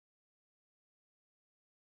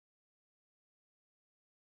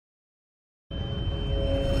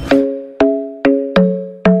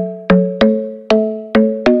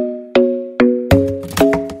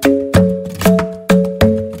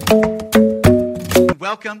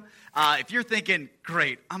welcome. If you're thinking,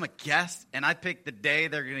 great, I'm a guest, and I picked the day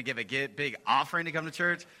they're going to give a big offering to come to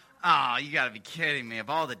church, you got to be kidding me. Of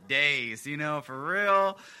all the days, for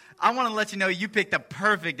real. I want to let you know you picked the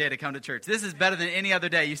perfect day to come to church. This is better than any other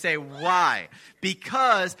day. You say, why?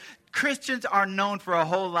 Because Christians are known for a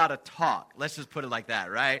whole lot of talk. Let's just put it like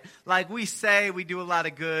that, right? Like we say we do a lot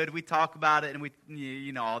of good, we talk about it, and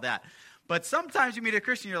we, all that. But sometimes you meet a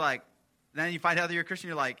Christian, you're like, then you find out that you're a Christian,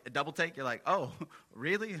 you're like, a double take, you're like, oh,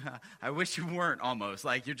 really? I wish you weren't almost.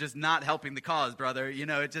 Like, you're just not helping the cause, brother.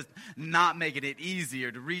 It's just not making it easier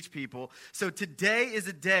to reach people. So today is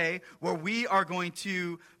a day where we are going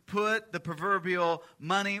to put the proverbial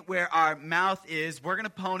money where our mouth is. We're going to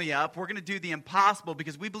pony up. We're going to do the impossible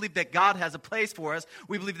because we believe that God has a place for us.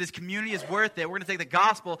 We believe this community is worth it. We're going to take the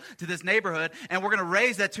gospel to this neighborhood, and we're going to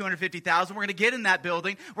raise that $250,000. We're going to get in that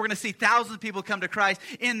building. We're going to see thousands of people come to Christ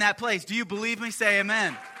in that place. Do you believe me? Say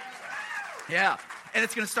amen. Yeah. And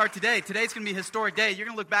it's going to start today. Today's going to be a historic day. You're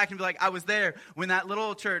going to look back and be like, I was there when that little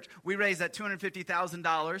old church, we raised that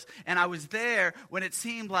 $250,000. And I was there when it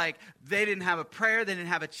seemed like they didn't have a prayer, they didn't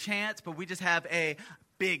have a chance, but we just have a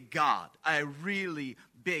big God, a really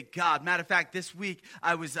big God. Matter of fact, this week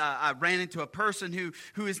I ran into a person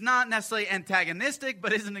who is not necessarily antagonistic,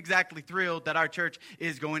 but isn't exactly thrilled that our church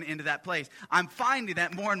is going into that place. I'm finding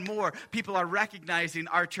that more and more people are recognizing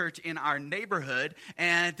our church in our neighborhood,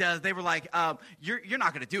 and they were like, "You're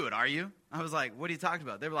not going to do it, are you?" I was like, "What are you talking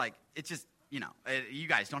about?" They were like, "It's just you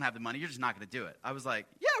guys don't have the money. You're just not going to do it." I was like,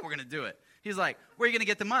 "Yeah, we're going to do it." He's like, "Where are you going to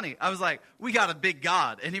get the money?" I was like, "We got a big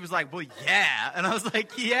God." And he was like, "Well, yeah." And I was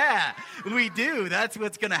like, "Yeah, we do. That's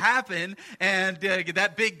what's going to happen." And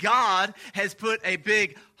that big God has put a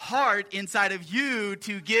big heart inside of you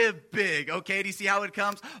to give big. Okay, do you see how it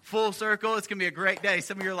comes full circle? It's going to be a great day.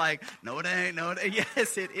 Some of you are like, "No, it ain't. No, it ain't."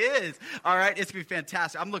 Yes, it is. All right, it's going to be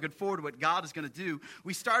fantastic. I'm looking forward to what God is going to do.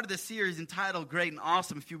 We started this series entitled Great and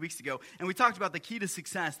Awesome a few weeks ago, and we talked about the key to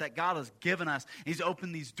success that God has given us. He's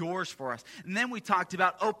opened these doors for us. And then we talked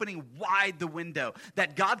about opening wide the window,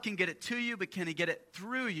 that God can get it to you, but can he get it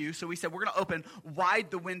through you? So we said we're going to open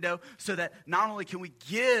wide the window so that not only can we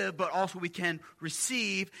give, but also we can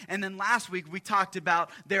receive. And then last week we talked about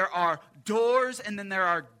there are doors and then there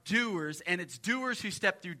are doers, and it's doers who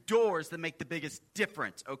step through doors that make the biggest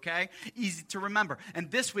difference, okay? Easy to remember. And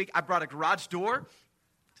this week I brought a garage door.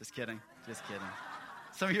 Just kidding.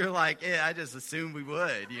 Some of you are like, yeah, I just assumed we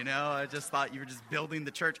would, I just thought you were just building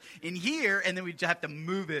the church in here, and then we'd have to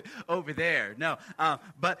move it over there. No,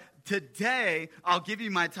 but today, I'll give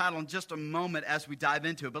you my title in just a moment as we dive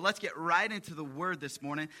into it. But let's get right into the word this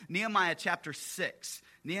morning. Nehemiah chapter 6.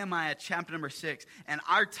 Nehemiah chapter number 6. And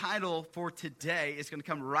our title for today is going to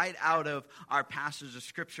come right out of our passage of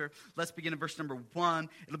Scripture. Let's begin in verse number 1.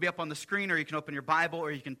 It'll be up on the screen, or you can open your Bible,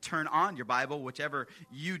 or you can turn on your Bible, whichever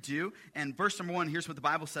you do. And verse number 1, here's what the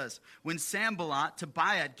Bible says. When Sanballat,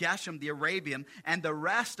 Tobiah, Geshem the Arabian, and the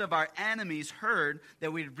rest of our enemies heard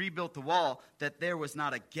that we had rebuilt the wall, that there was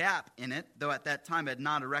not a gap in it, though at that time I had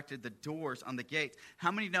not erected the doors on the gates.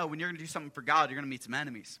 How many know when you're going to do something for God, you're going to meet some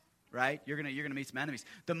enemies? Right? You're gonna meet some enemies.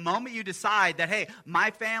 The moment you decide that, hey,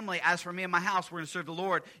 my family, as for me and my house, we're gonna serve the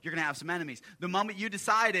Lord, you're gonna have some enemies. The moment you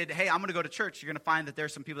decided, hey, I'm gonna go to church, you're gonna find that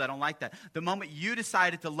there's some people that don't like that. The moment you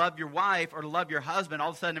decided to love your wife or to love your husband,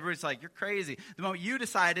 all of a sudden everybody's like, you're crazy. The moment you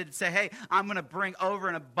decided to say, hey, I'm gonna bring over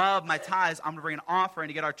and above my tithes, I'm gonna bring an offering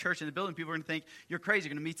to get our church in the building, people are gonna think you're crazy.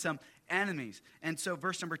 You're gonna meet some enemies. And so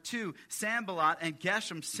verse number 2, Sanballat and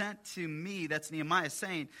Geshem sent to me, that's Nehemiah,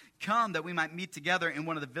 saying, come that we might meet together in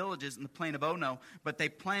one of the villages in the plain of Ono, but they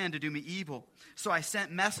planned to do me evil. So I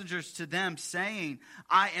sent messengers to them saying,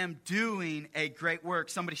 I am doing a great work.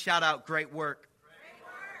 Somebody shout out, great work.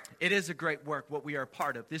 It is a great work, what we are a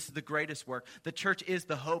part of. This is the greatest work. The church is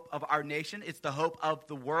the hope of our nation. It's the hope of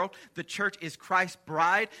the world. The church is Christ's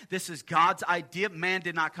bride. This is God's idea. Man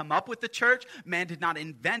did not come up with the church. Man did not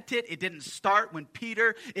invent it. It didn't start when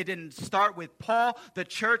Peter. It didn't start with Paul. The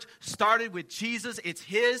church started with Jesus. It's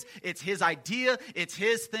his idea. It's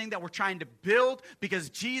his thing that we're trying to build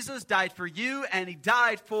because Jesus died for you and he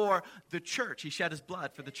died for the church. He shed his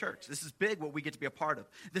blood for the church. This is big, what we get to be a part of.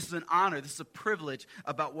 This is an honor. This is a privilege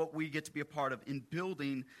about what we get to be a part of in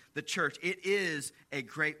building the church. It is a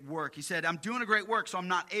great work. He said, I'm doing a great work, so I'm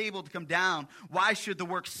not able to come down. Why should the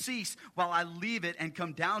work cease while I leave it and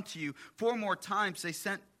come down to you? 4 more times they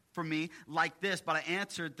sent for me like this, but I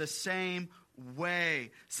answered the same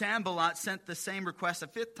way. Sanballat sent the same request a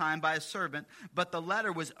fifth time by a servant, but the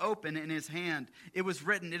letter was open in his hand. It was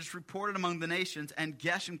written, it is reported among the nations, and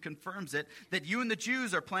Geshem confirms it, that you and the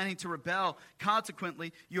Jews are planning to rebel.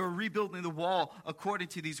 Consequently, you are rebuilding the wall. According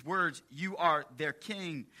to these words, you are their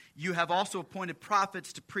king. You have also appointed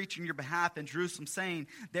prophets to preach in your behalf in Jerusalem, saying,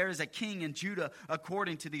 there is a king in Judah.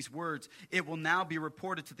 According to these words, it will now be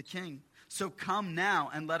reported to the king. So come now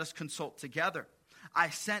and let us consult together. I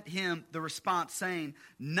sent him the response saying,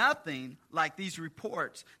 nothing like these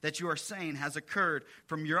reports that you are saying has occurred.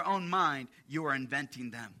 From your own mind, you are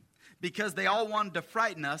inventing them. Because they all wanted to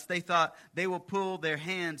frighten us, they thought they will pull their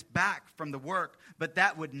hands back from the work, but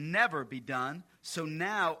that would never be done. So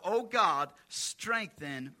now, O God,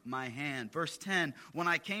 strengthen my hand. Verse 10, when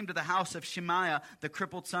I came to the house of Shemaiah, the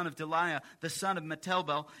crippled son of Deliah, the son of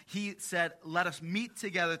Metalbel, he said, let us meet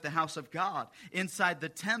together at the house of God, inside the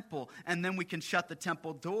temple, and then we can shut the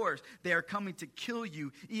temple doors. They are coming to kill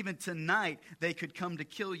you. Even tonight, they could come to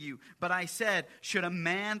kill you. But I said, should a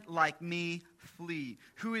man like me flee?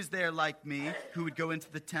 Who is there like me who would go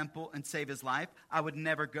into the temple and save his life? I would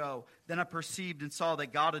never go. Then I perceived and saw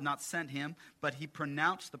that God had not sent him, but he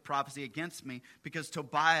pronounced the prophecy against me because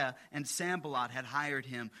Tobiah and Sanballat had hired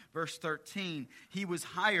him. Verse 13, he was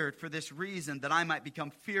hired for this reason, that I might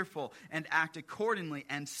become fearful and act accordingly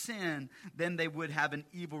and sin. Then they would have an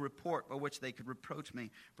evil report by which they could reproach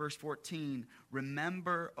me. Verse 14,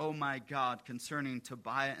 remember, O my God, concerning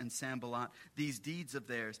Tobiah and Sanballat, these deeds of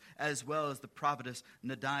theirs, as well as the prophetess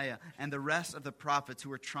Nadiah and the rest of the prophets who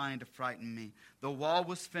were trying to frighten me. The wall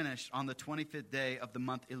was finished on the 25th day of the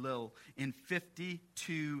month Elul in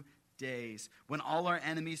 52 days. When all our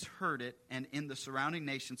enemies heard it and in the surrounding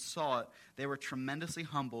nations saw it, they were tremendously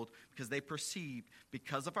humbled because they perceived,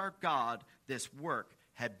 because of our God, this work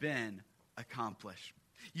had been accomplished.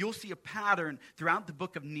 You'll see a pattern throughout the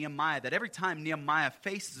book of Nehemiah that every time Nehemiah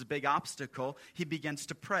faces a big obstacle, he begins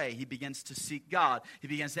to pray. He begins to seek God. He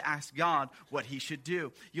begins to ask God what he should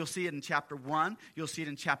do. You'll see it in chapter 1. You'll see it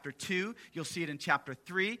in chapter 2. You'll see it in chapter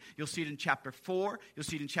 3. You'll see it in chapter 4. You'll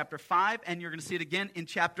see it in chapter 5. And you're going to see it again in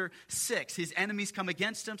chapter 6. His enemies come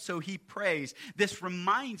against him, so he prays. This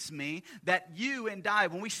reminds me that you and I,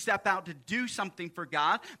 when we step out to do something for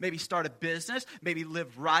God, maybe start a business, maybe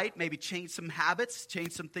live right, maybe change some habits,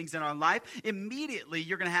 change some things in our life, immediately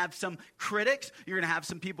you're going to have some critics, you're going to have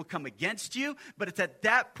some people come against you, but it's at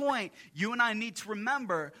that point you and I need to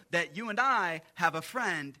remember that you and I have a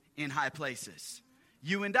friend in high places.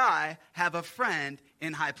 You and I have a friend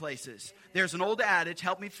in high places. There's an old adage,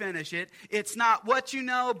 help me finish it. It's not what you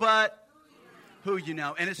know, but who you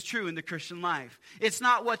know. And it's true in the Christian life. It's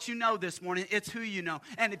not what you know this morning, it's who you know.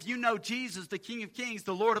 And if you know Jesus, the King of Kings,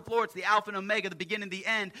 the Lord of Lords, the Alpha and Omega, the beginning and the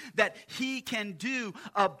end, that he can do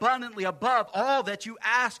abundantly above all that you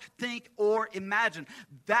ask, think, or imagine.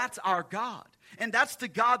 That's our God. And that's the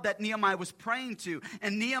God that Nehemiah was praying to.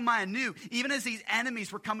 And Nehemiah knew, even as these enemies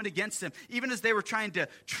were coming against him, even as they were trying to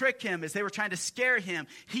trick him, as they were trying to scare him,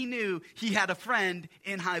 he knew he had a friend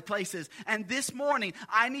in high places. And this morning,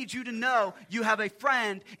 I need you to know you have a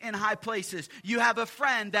friend in high places. You have a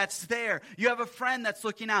friend that's there. You have a friend that's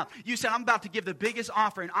looking out. You said, I'm about to give the biggest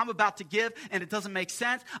offering. I'm about to give, and it doesn't make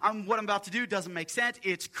sense. What I'm about to do doesn't make sense.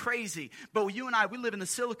 It's crazy. But you and I, we live in the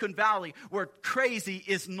Silicon Valley where crazy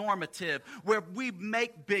is normative, where we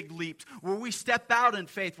make big leaps, where we step out in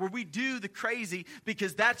faith, where we do the crazy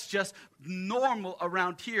because that's just normal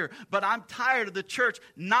around here. But I'm tired of the church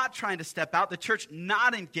not trying to step out, the church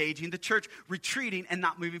not engaging, the church retreating and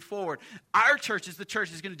not moving forward. Our church is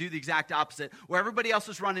going to do the exact opposite. Where everybody else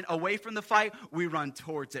is running away from the fight, we run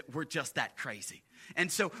towards it. We're just that crazy.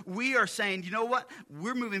 And so we are saying, you know what?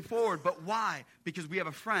 We're moving forward. But why? Because we have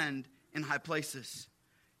a friend in high places.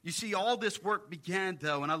 You see, all this work began,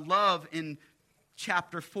 though, and I love in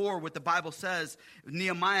chapter 4 what the Bible says.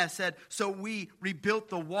 Nehemiah said, so we rebuilt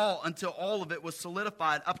the wall until all of it was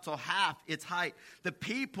solidified up to half its height. The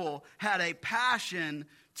people had a passion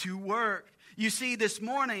to work. You see, this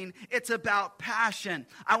morning, it's about passion.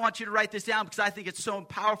 I want you to write this down because I think it's so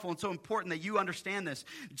powerful and so important that you understand this.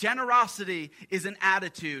 Generosity is an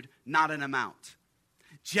attitude, not an amount.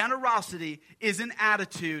 Generosity is an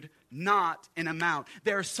attitude, not an amount.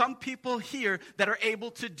 There are some people here that are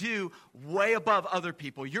able to do way above other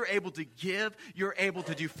people. You're able to give. You're able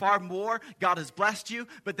to do far more. God has blessed you.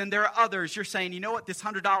 But then there are others. You're saying, you know what? This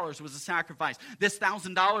 $100 was a sacrifice. This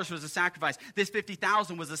 $1,000 was a sacrifice. This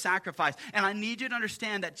 $50,000 was a sacrifice. And I need you to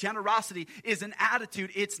understand that generosity is an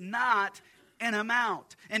attitude. It's not an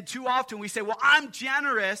amount. And too often we say, well, I'm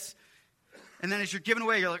generous. And then as you're giving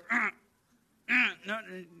away, you're like, no,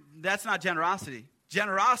 that's not generosity.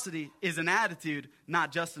 Generosity is an attitude,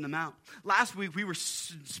 not just an amount. Last week, we were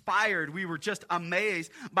inspired. We were just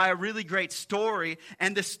amazed by a really great story.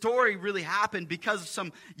 And this story really happened because of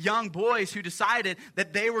some young boys who decided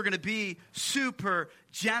that they were going to be super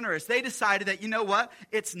generous. They decided that, you know what?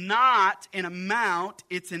 It's not an amount,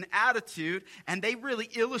 it's an attitude. And they really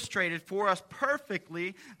illustrated for us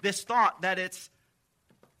perfectly this thought that it's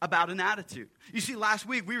about an attitude. You see, last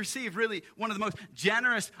week we received really one of the most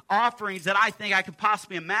generous offerings that I think I could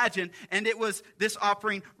possibly imagine, and it was this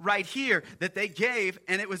offering right here that they gave,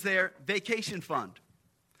 and it was their vacation fund.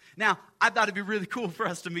 Now, I thought it'd be really cool for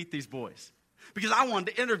us to meet these boys because I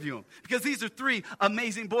wanted to interview them because these are three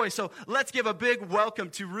amazing boys. So let's give a big welcome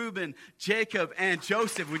to Reuben, Jacob, and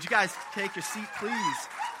Joseph. Would you guys take your seat, please?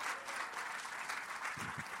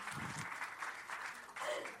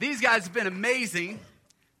 These guys have been amazing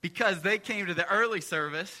because they came to the early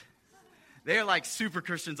service. They're like super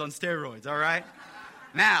Christians on steroids, all right?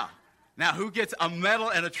 Now, who gets a medal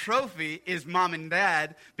and a trophy is mom and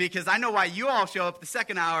dad, because I know why you all show up the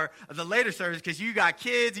second hour of the later service, because you got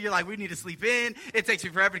kids, and you're like, we need to sleep in. It takes me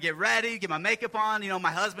forever to get ready, get my makeup on. You know, my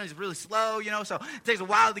husband is really slow, so it takes a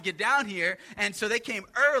while to get down here. And so they came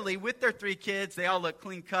early with their three kids. They all look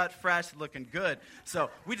clean cut, fresh, looking good. So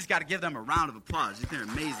we just got to give them a round of applause. They're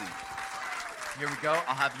amazing. Here we go.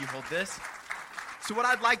 I'll have you hold this. So what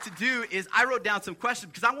I'd like to do is I wrote down some questions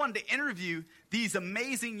because I wanted to interview these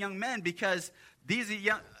amazing young men, because these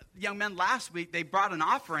young men last week, they brought an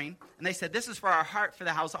offering, and they said, this is for our Heart for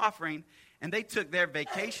the House offering. And they took their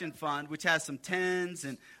vacation fund, which has some tens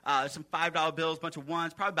and some $5 bills, a bunch of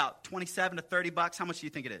ones, probably about $27 to $30. How much do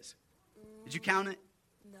you think it is? Did you count it?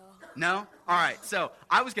 No? All right. So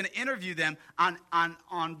I was going to interview them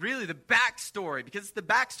on really the backstory, because it's the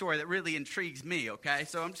backstory that really intrigues me, okay?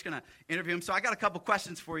 So I'm just going to interview them. So I got a couple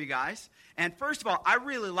questions for you guys. And first of all, I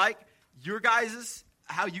really like your guys',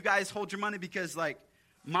 how you guys hold your money, because like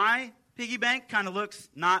my piggy bank kind of looks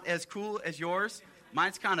not as cool as yours.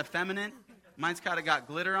 Mine's kind of feminine. Mine's kind of got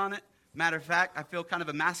glitter on it. Matter of fact, I feel kind of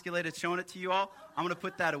emasculated showing it to you all. I'm going to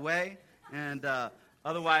put that away, and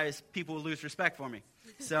otherwise people will lose respect for me.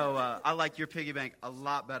 So I like your piggy bank a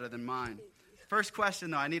lot better than mine. First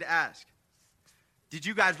question, though, I need to ask. Did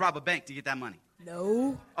you guys rob a bank to get that money?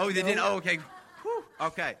 No. Oh, they didn't? Oh, okay. Whew.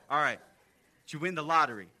 Okay, all right. Did you win the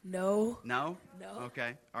lottery? No. No? No.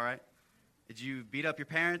 Okay, all right. Did you beat up your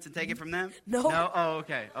parents and take it from them? No. No? Oh,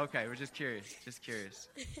 okay. We're just curious.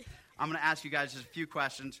 I'm going to ask you guys just a few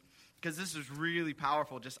questions, because this is really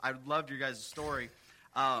powerful. I loved your guys' story.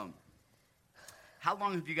 How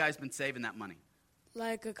long have you guys been saving that money?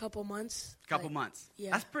 Like a couple months. Couple months.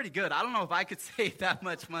 Yeah. That's pretty good. I don't know if I could save that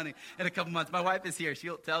much money in a couple months. My wife is here.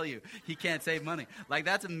 She'll tell you he can't save money. Like,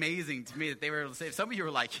 that's amazing to me that they were able to save. Some of you were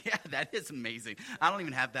like, yeah, that is amazing. I don't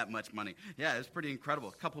even have that much money. Yeah, it's pretty incredible.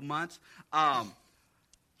 A couple months.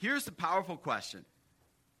 Here's the powerful question.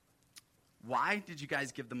 Why did you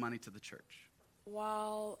guys give the money to the church?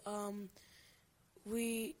 Well,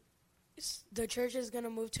 the church is going to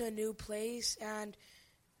move to a new place, and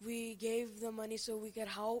we gave the money so we could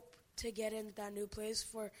help to get in that new place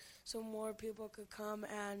so more people could come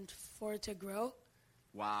and for it to grow.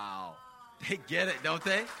 Wow. They get it, don't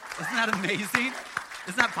they? Isn't that amazing?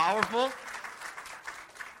 Isn't that powerful?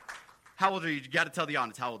 How old are you? You got to tell the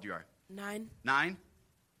audience how old you are. 9. 9?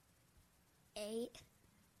 8.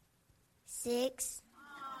 6.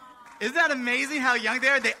 Isn't that amazing how young they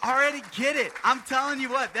are? They already get it. I'm telling you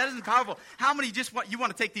what, that isn't powerful. How many you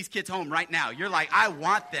want to take these kids home right now? You're like, I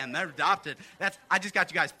want them. They're adopted. I just got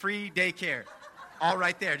you guys free daycare. All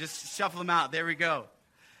right there. Just shuffle them out. There we go.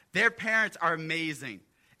 Their parents are amazing.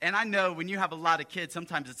 And I know when you have a lot of kids,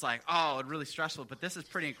 sometimes it's like, oh, it's really stressful. But this is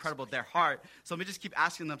pretty incredible, their heart. So let me just keep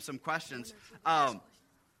asking them some questions.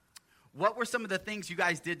 What were some of the things you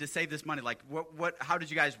guys did to save this money? Like, how did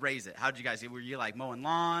you guys raise it? How did you guys, were you like mowing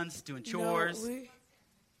lawns, doing chores? No,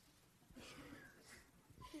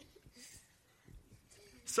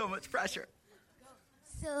 So much pressure.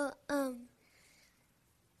 So,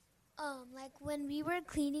 like when we were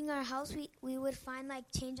cleaning our house, we would find like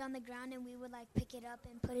change on the ground, and we would like pick it up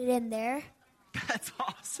and put it in there. That's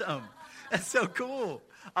awesome. That's so cool.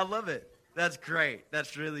 I love it. That's great.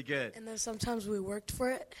 That's really good. And then sometimes we worked for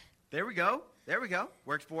it. There we go.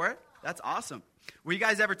 Worked for it. That's awesome. Were you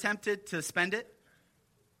guys ever tempted to spend it?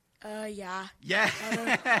 Yeah. Yeah.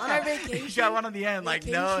 On our vacation. You got one on the end, like,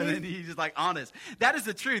 vacation. no, and then he's just like, honest. That is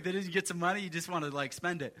the truth. That is, you get some money, you just want to, like,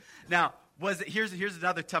 spend it. Now, here's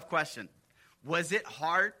another tough question. Was it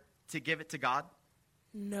hard to give it to God?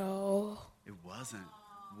 No. It wasn't.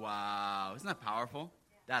 Wow. Isn't that powerful?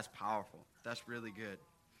 That's powerful. That's really good.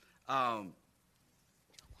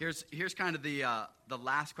 Here's kind of the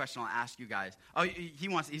last question I'll ask you guys. Oh,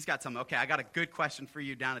 he's got something. Okay, I got a good question for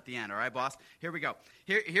you down at the end. All right, boss. Here we go.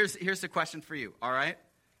 Here's the question for you. All right.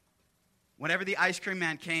 Whenever the ice cream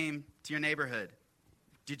man came to your neighborhood,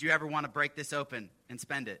 did you ever want to break this open and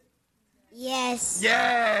spend it? Yes.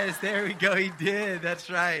 Yes. There we go. He did. That's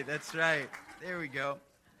right. There we go.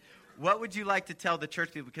 What would you like to tell the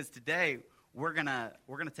church people? Because today we're gonna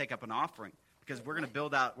take up an offering because we're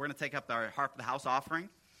gonna take up our Heart for the House offering.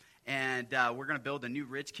 And we're going to build a new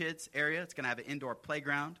Rich Kids area. It's going to have an indoor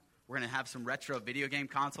playground. We're going to have some retro video game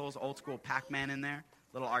consoles, old school Pac-Man in there,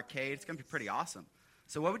 little arcade. It's going to be pretty awesome.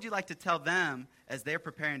 So what would you like to tell them as they're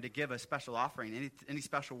preparing to give a special offering? Any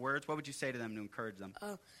special words? What would you say to them to encourage them?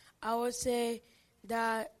 I would say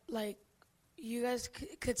that, like, you guys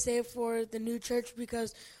could save for the new church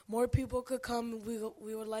because more people could come.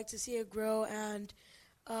 We would like to see it grow, and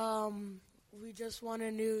we just want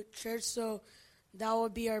a new church, so that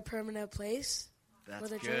would be our permanent place. That's for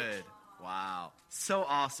the good. church. Wow. So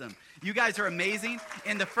awesome. You guys are amazing.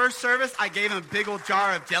 In the first service, I gave him a big old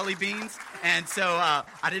jar of jelly beans. And so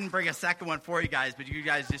I didn't bring a second one for you guys, but you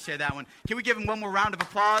guys just shared that one. Can we give him one more round of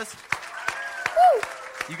applause? Woo!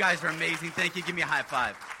 You guys are amazing. Thank you. Give me a high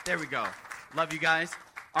five. There we go. Love you guys.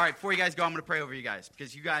 All right, before you guys go, I'm going to pray over you guys.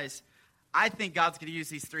 Because you guys, I think God's going to use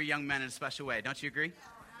these three young men in a special way. Don't you agree?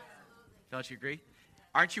 Don't you agree?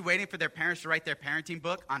 Aren't you waiting for their parents to write their parenting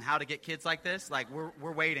book on how to get kids like this? Like,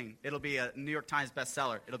 we're waiting. It'll be a New York Times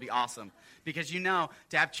bestseller. It'll be awesome. Because, to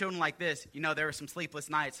have children like this, there were some sleepless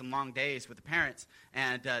nights, some long days with the parents.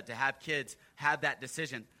 And to have kids have that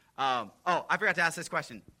decision. I forgot to ask this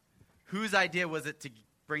question. Whose idea was it to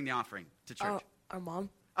bring the offering to church? Our mom.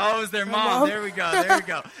 Oh, it was their mom. There we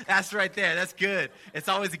go. That's right there. That's good. It's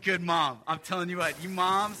always a good mom. I'm telling you what, you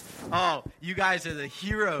moms, you guys are the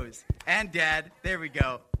heroes. And Dad, there we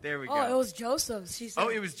go. Oh, it was Joseph's. She said,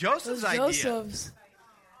 it was Joseph's idea. Joseph's.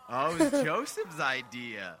 Oh, it was Joseph's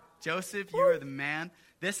idea. Joseph, you are the man.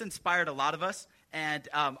 This inspired a lot of us. And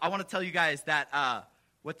I want to tell you guys that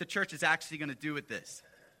what the church is actually going to do with this.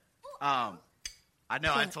 I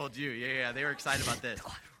know, I told you. Yeah, they were excited about this.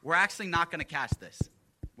 We're actually not going to cash this.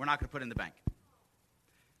 We're not going to put it in the bank.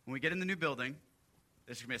 When we get in the new building,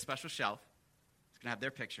 there's going to be a special shelf. It's going to have their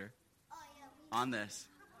picture on this.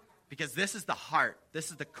 Because this is the heart, this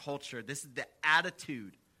is the culture, this is the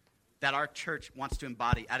attitude that our church wants to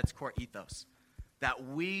embody at its core ethos. That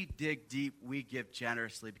we dig deep, we give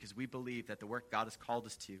generously, because we believe that the work God has called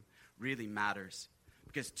us to really matters.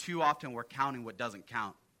 Because too often we're counting what doesn't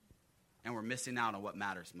count, and we're missing out on what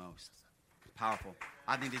matters most. Powerful.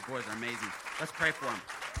 I think these boys are amazing. Let's pray for them.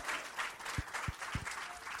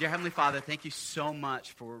 Dear Heavenly Father, thank you so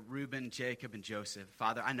much for Reuben, Jacob, and Joseph.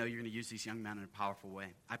 Father, I know you're going to use these young men in a powerful way.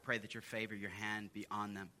 I pray that your favor, your hand be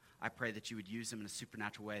on them. I pray that you would use them in a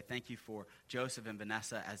supernatural way. Thank you for Joseph and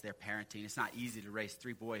Vanessa as their parenting. It's not easy to raise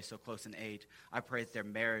three boys so close in age. I pray that their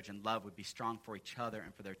marriage and love would be strong for each other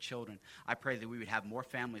and for their children. I pray that we would have more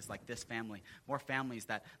families like this family, more families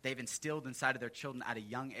that they've instilled inside of their children at a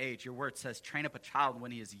young age. Your word says, train up a child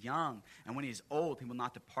when he is young, and when he is old, he will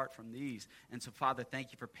not depart from these. And so, Father,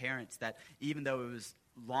 thank you for parents that even though it was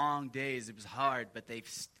long days, it was hard, but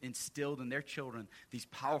they've instilled in their children these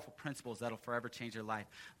powerful principles that'll forever change their life.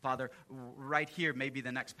 Father, right here, maybe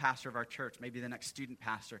the next pastor of our church, maybe the next student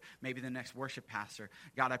pastor, maybe the next worship pastor.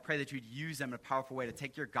 God, I pray that you'd use them in a powerful way to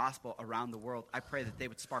take your gospel around the world. I pray that they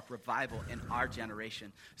would spark revival in our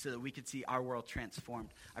generation so that we could see our world transformed.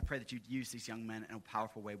 I pray that you'd use these young men in a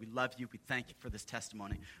powerful way. We love you. We thank you for this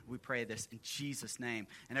testimony. We pray this in Jesus' name.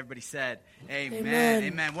 And everybody said, amen.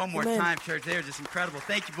 Amen. One more time, church. They're just incredible.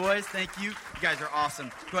 Thank you, boys. Thank you. You guys are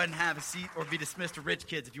awesome. Go ahead and have a seat or be dismissed to Rich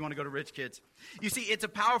Kids if you want to go to Rich Kids. You see, it's a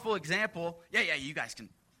powerful example. Yeah, you guys can.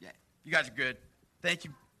 Yeah, you guys are good. Thank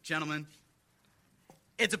you, gentlemen.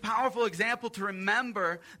 It's a powerful example to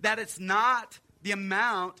remember that it's not the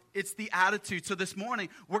amount, it's the attitude. So this morning,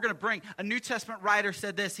 we're going to bring, a New Testament writer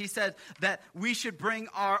said this. He said that we should bring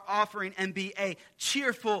our offering and be a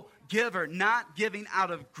cheerful giver, not giving out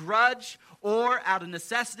of grudge or out of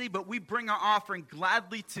necessity, but we bring our offering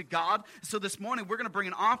gladly to God. So this morning, we're going to bring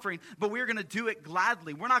an offering, but we're going to do it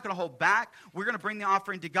gladly. We're not going to hold back. We're going to bring the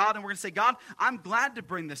offering to God, and we're going to say, God, I'm glad to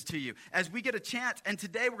bring this to you as we get a chance. And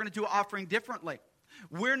today, we're going to do an offering differently.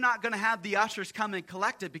 We're not going to have the ushers come and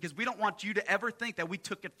collect it because we don't want you to ever think that we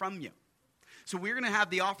took it from you. So we're going to have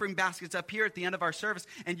the offering baskets up here at the end of our service,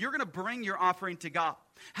 and you're going to bring your offering to God.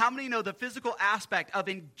 How many know the physical aspect of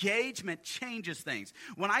engagement changes things?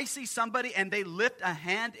 When I see somebody and they lift a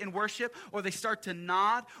hand in worship, or they start to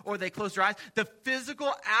nod, or they close their eyes, the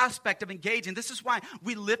physical aspect of engaging, this is why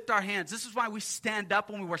we lift our hands. This is why we stand up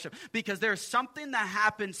when we worship, because there's something that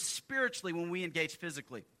happens spiritually when we engage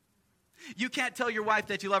physically. You can't tell your wife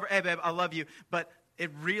that you love her, hey, babe, I love you, but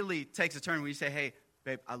it really takes a turn when you say, hey,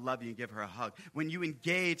 babe, I love you, and give her a hug. When you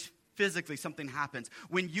engage physically, something happens.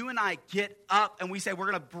 When you and I get up and we say, we're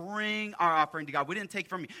going to bring our offering to God. We didn't take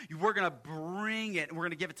from you. We're going to bring it, and we're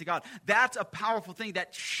going to give it to God. That's a powerful thing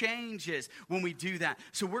that changes when we do that.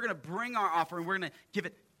 So we're going to bring our offering. We're going to give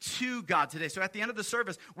it to God today. So at the end of the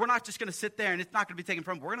service, we're not just going to sit there and it's not going to be taken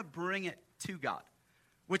from. We're going to bring it to God,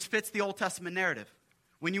 which fits the Old Testament narrative.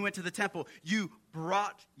 When you went to the temple, you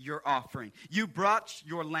brought your offering. You brought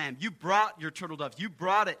your lamb. You brought your turtle dove. You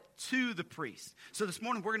brought it to the priest. So this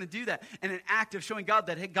morning, we're going to do that in an act of showing God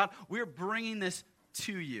that, hey, God, we're bringing this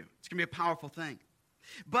to you. It's going to be a powerful thing.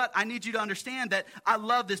 But I need you to understand that I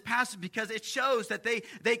love this passage because it shows that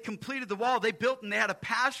they completed the wall. They built and they had a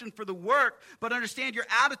passion for the work. But understand, your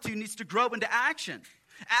attitude needs to grow into action.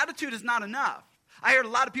 Attitude is not enough. I heard a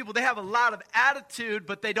lot of people, they have a lot of attitude,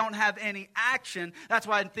 but they don't have any action. That's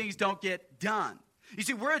why things don't get done. You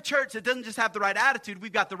see, we're a church that doesn't just have the right attitude,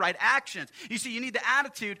 we've got the right actions. You see, you need the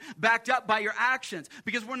attitude backed up by your actions,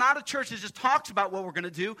 because we're not a church that just talks about what we're going to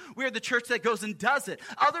do. We're the church that goes and does it.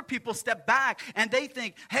 Other people step back and they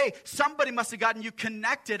think, hey, somebody must have gotten you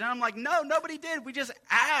connected. And I'm like, no, nobody did. We just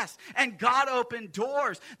asked, and God opened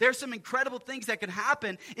doors. There's some incredible things that could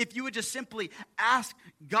happen if you would just simply ask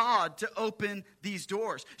God to open these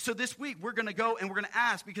doors. So this week, we're going to go and we're going to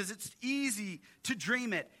ask, because it's easy to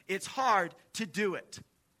dream it. It's hard to do it.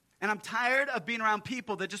 And I'm tired of being around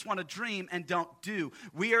people that just want to dream and don't do.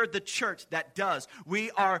 We are the church that does.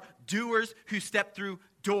 We are doers who step through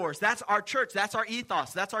doors. That's our church. That's our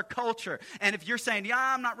ethos. That's our culture. And if you're saying, yeah,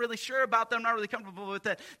 I'm not really sure about that, I'm not really comfortable with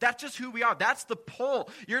that, that's just who we are. That's the pull.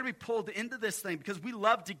 You're going to be pulled into this thing because we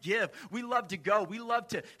love to give. We love to go. We love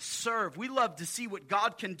to serve. We love to see what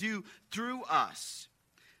God can do through us.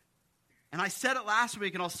 And I said it last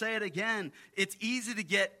week, and I'll say it again. It's easy to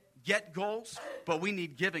get goals, but we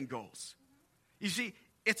need giving goals. You see,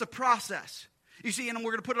 it's a process. You see, and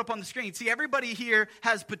we're going to put it up on the screen. See, everybody here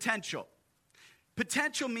has potential.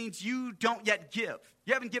 Potential means you don't yet give.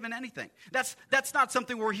 You haven't given anything. That's not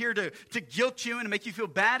something we're here to guilt you and to make you feel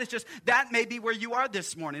bad. It's just that may be where you are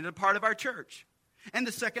this morning, a part of our church. And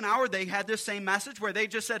the second hour, they had this same message where they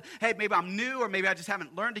just said, hey, maybe I'm new, or maybe I just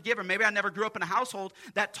haven't learned to give, or maybe I never grew up in a household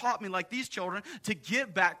that taught me, like these children, to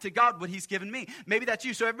give back to God what he's given me. Maybe that's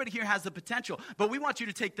you. So everybody here has the potential. But we want you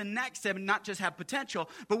to take the next step and not just have potential,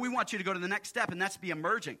 but we want you to go to the next step, and that's be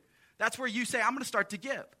emerging. That's where you say, I'm going to start to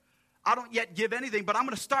give. I don't yet give anything, but I'm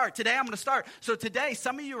going to start. Today, I'm going to start. So today,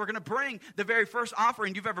 some of you are going to bring the very first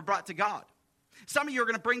offering you've ever brought to God. Some of you are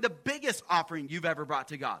going to bring the biggest offering you've ever brought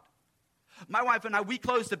to God. My wife and I, we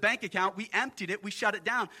closed a bank account, we emptied it, we shut it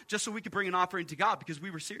down just so we could bring an offering to God because we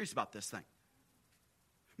were serious about this thing.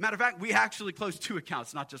 Matter of fact, we actually closed 2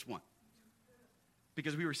 accounts, not just 1,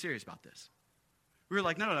 because we were serious about this. We were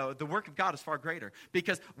like, no, the work of God is far greater,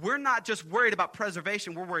 because we're not just worried about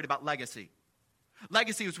preservation, we're worried about legacy.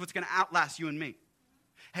 Legacy is what's going to outlast you and me.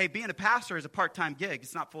 Hey, being a pastor is a part-time gig.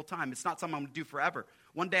 It's not full-time. It's not something I'm going to do forever.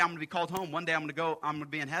 One day I'm going to be called home. One day I'm going to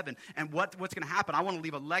be in heaven. And what's going to happen? I want to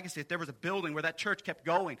leave a legacy. If there was a building where that church kept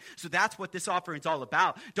going. So that's what this offering is all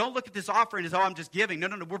about. Don't look at this offering as, oh, I'm just giving. No,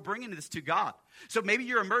 we're bringing this to God. So maybe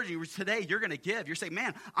you're emerging. Today you're going to give. You're saying,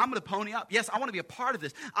 man, I'm going to pony up. Yes, I want to be a part of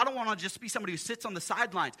this. I don't want to just be somebody who sits on the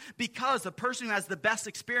sidelines, because the person who has the best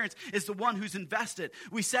experience is the one who's invested.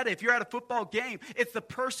 We said it. If you're at a football game, it's the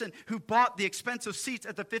person who bought the expensive seats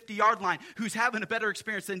at the 50-yard line who's having a better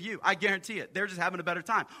experience than you. I guarantee it. They're just having a better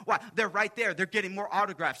time. Why? They're right there. They're getting more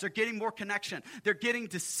autographs. They're getting more connection. They're getting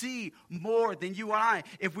to see more than you and I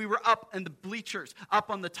if we were up in the bleachers, up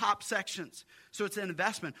on the top sections. So it's an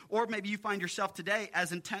investment. Or maybe you find yourself today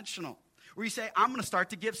as intentional, where you say, I'm going to start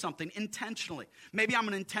to give something intentionally. Maybe I'm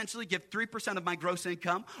going to intentionally give 3% of my gross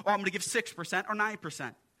income, or I'm going to give 6% or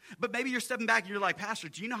 9%. But maybe you're stepping back and you're like, Pastor,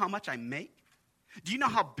 do you know how much I make? Do you know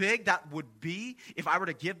how big that would be if I were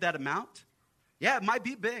to give that amount? Yeah, it might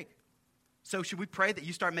be big. So should we pray that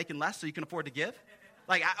you start making less so you can afford to give?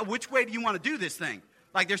 Like, which way do you want to do this thing?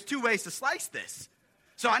 Like, there's 2 ways to slice this.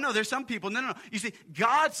 So I know there's some people, no. You see,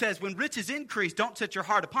 God says when riches increase, don't set your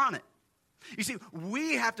heart upon it. You see,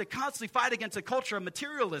 we have to constantly fight against a culture of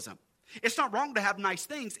materialism. It's not wrong to have nice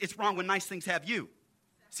things. It's wrong when nice things have you.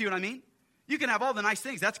 See what I mean? You can have all the nice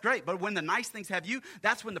things. That's great. But when the nice things have you,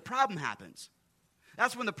 that's when the problem happens.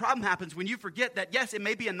 That's when the problem happens, when you forget that, yes, it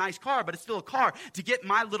may be a nice car, but it's still a car to get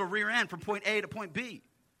my little rear end from point A to point B.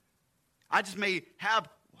 I just may have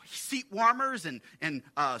seat warmers and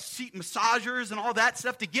seat massagers and all that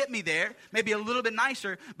stuff to get me there, maybe a little bit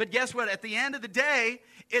nicer. But guess what? At the end of the day,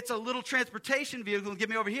 it's a little transportation vehicle to get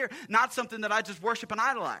me over here, not something that I just worship and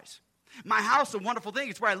idolize. My house is a wonderful thing.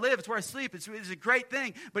 It's where I live. It's where I sleep. It's a great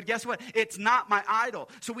thing. But guess what? It's not my idol.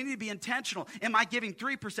 So we need to be intentional. Am I giving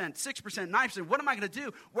 3%, 6%, 9%? What am I going to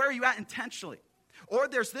do? Where are you at intentionally? Or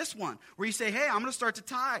there's this one where you say, hey, I'm going to start to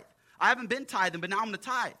tithe. I haven't been tithing, but now I'm going to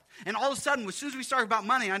tithe. And all of a sudden, as soon as we start about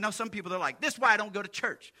money, I know some people, they're like, this is why I don't go to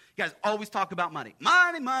church. You guys always talk about money.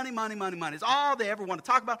 Money, money, money, money, money. It's all they ever want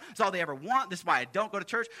to talk about. It's all they ever want. This is why I don't go to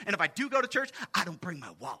church. And if I do go to church, I don't bring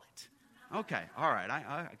my wallet. Okay, all right,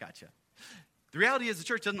 I got you. The reality is the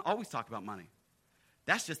church doesn't always talk about money.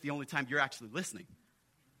 That's just the only time you're actually listening.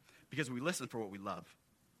 Because we listen for what we love.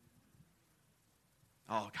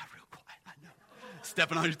 Oh, it got real quiet, I know.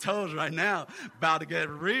 Stepping on your toes right now. About to get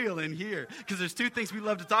real in here. Because there's two things we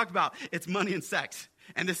love to talk about. It's money and sex.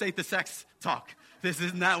 And this ain't the sex talk. This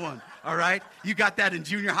isn't that one, all right? You got that in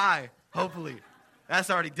junior high, hopefully. That's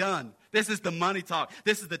already done. This is the money talk.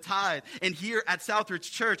 This is the tithe. And here at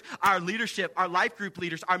Southridge Church, our leadership, our life group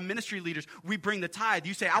leaders, our ministry leaders, we bring the tithe.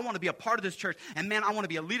 You say, I want to be a part of this church, and man, I want to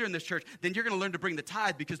be a leader in this church. Then you're going to learn to bring the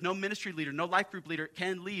tithe, because no ministry leader, no life group leader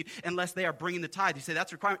can lead unless they are bringing the tithe. You say,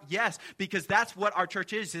 that's a requirement? Yes, because that's what our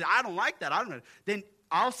church is. You say, I don't like that. I don't know. Then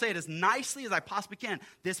I'll say it as nicely as I possibly can.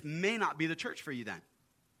 This may not be the church for you then.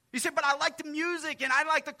 You say, but I like the music and I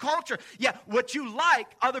like the culture. Yeah, what you like,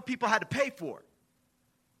 other people had to pay for.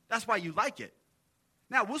 That's why you like it.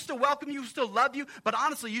 Now, we'll still welcome you, we'll still love you, but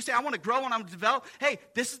honestly, you say, I want to grow and I want to develop. Hey,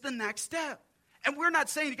 this is the next step. And we're not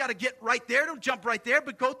saying you got to get right there, don't jump right there,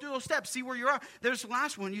 but go through those steps, see where you are. There's the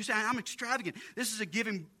last one. You say, I'm extravagant. This is a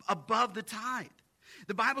giving above the tithe.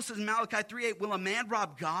 The Bible says in Malachi 3:8, will a man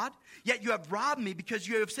rob God? Yet you have robbed me, because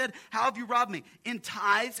you have said, how have you robbed me? In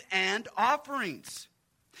tithes and offerings.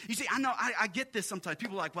 You see, I know, I get this sometimes.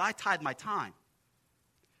 People are like, well, I tithe my time.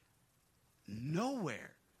 Nowhere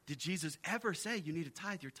did Jesus ever say you need to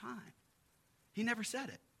tithe your time. He never said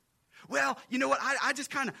it. Well, you know what? I just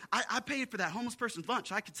kind of, I paid for that homeless person's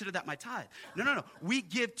lunch. I consider that my tithe. No. We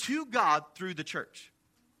give to God through the church.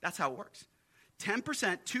 That's how it works.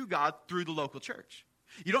 10% to God through the local church.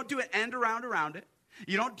 You don't do it end around it.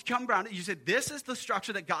 You don't come around it. You said, this is the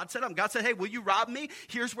structure that God set up. God said, hey, will you rob me?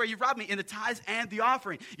 Here's where you rob me, in the tithes and the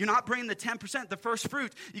offering. You're not bringing the 10%, the first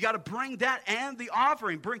fruit. You got to bring that and the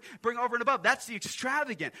offering. Bring over and above. That's the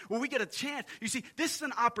extravagant, where we get a chance. You see, this is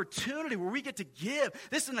an opportunity where we get to give.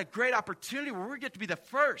 This is a great opportunity where we get to be the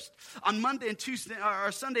first. On Monday and Tuesday,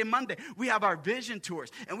 or Sunday and Monday, we have our vision tours.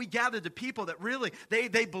 And we gather the people that really, they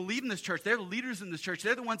believe in this church. They're the leaders in this church.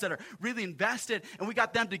 They're the ones that are really invested. And we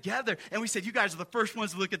got them together. And we said, you guys are the first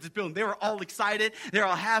ones to look at this building. They were all excited. They're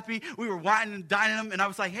all happy. We were whining and dining them. And I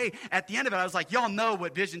was like, hey, at the end of it, I was like, y'all know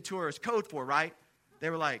what vision tour is code for, right? They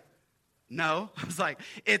were like, no. I was like,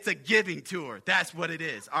 it's a giving tour. That's what it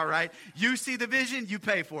is, all right? You see the vision, you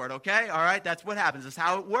pay for it, okay? All right, that's what happens. That's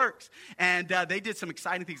how it works. And they did some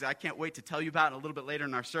exciting things that I can't wait to tell you about a little bit later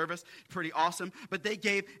in our service. Pretty awesome. But they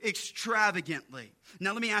gave extravagantly.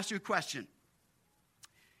 Now, let me ask you a question.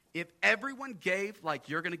 If everyone gave like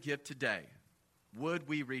you're going to give today, would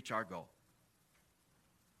we reach our goal?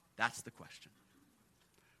 That's the question.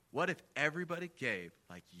 What if everybody gave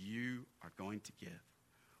like you are going to give?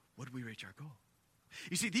 Would we reach our goal?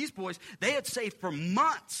 You see, these boys, they had saved for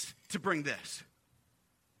months to bring this.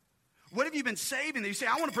 What have you been saving? You say,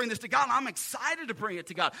 I want to bring this to God. I'm excited to bring it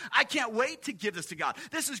to God. I can't wait to give this to God.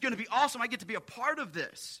 This is going to be awesome. I get to be a part of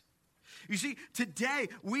this. You see, today,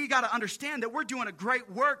 we got to understand that we're doing a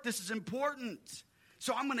great work. This is important.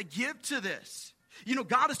 So I'm going to give to this. You know,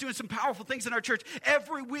 God is doing some powerful things in our church.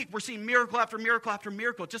 Every week, we're seeing miracle after miracle after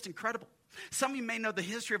miracle. Just incredible. Some of you may know the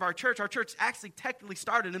history of our church. Our church actually technically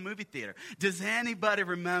started in a movie theater. Does anybody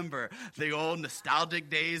remember the old nostalgic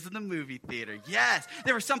days of the movie theater? Yes,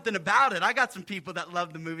 there was something about it. I got some people that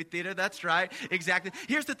love the movie theater. That's right, exactly.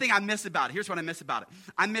 Here's the thing I miss about it. Here's what I miss about it.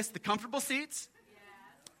 I miss the comfortable seats.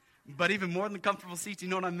 But even more than the comfortable seats, you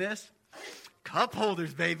know what I miss? Cup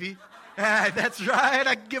holders, baby. That's right.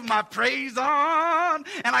 I can give my praise on,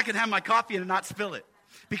 and I can have my coffee and not spill it.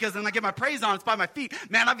 Because when I get my praise on, it's by my feet.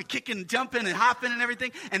 Man, I'll be kicking and jumping and hopping and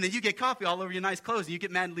everything. And then you get coffee all over your nice clothes, and you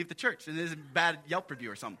get mad and leave the church. And there's a bad Yelp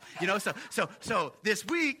review or something. You know, so this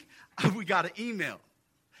week, we got an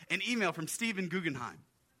email from Stephen Guggenheim.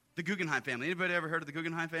 The Guggenheim family. Anybody ever heard of the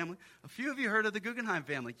Guggenheim family? A few of you heard of the Guggenheim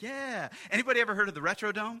family. Yeah. Anybody ever heard of the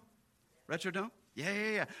Retro Dome? Retrodome?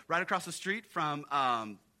 Yeah. Right across the street from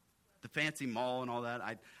the fancy mall and all that.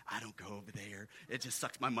 I don't go over there. It just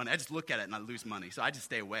sucks my money. I just look at it and I lose money. So I just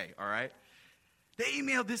stay away, all right? They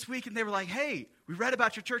emailed this week and they were like, hey, we read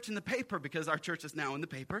about your church in the paper, because our church is now in the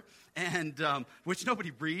paper, and which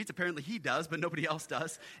nobody reads. Apparently he does, but nobody else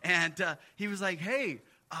does. And he was like, hey,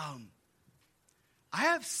 I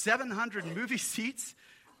have 700 movie seats.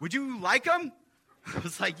 Would you like them? I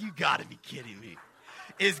was like, you got to be kidding me.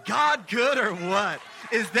 Is God good or what?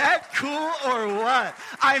 Is that cool or what?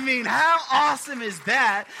 I mean, how awesome is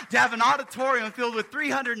that to have an auditorium filled with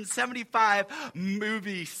 375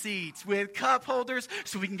 movie seats with cup holders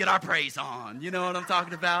so we can get our praise on? You know what I'm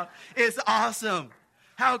talking about? It's awesome.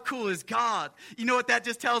 How cool is God? You know what that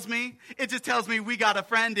just tells me? It just tells me we got a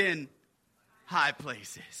friend in high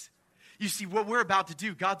places. You see, what we're about to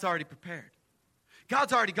do, God's already prepared.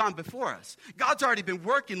 God's already gone before us. God's already been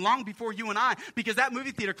working long before you and I, because that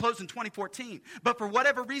movie theater closed in 2014. But for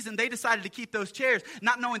whatever reason, they decided to keep those chairs,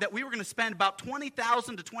 not knowing that we were going to spend about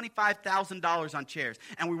 $20,000 to $25,000 on chairs,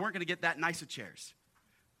 and we weren't going to get that nice of chairs.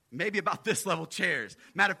 Maybe about this level chairs.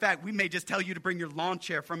 Matter of fact, we may just tell you to bring your lawn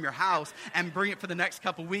chair from your house and bring it for the next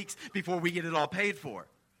couple weeks before we get it all paid for.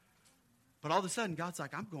 But all of a sudden, God's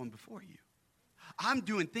like, I'm going before you. I'm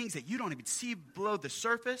doing things that you don't even see below the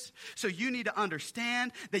surface. So you need to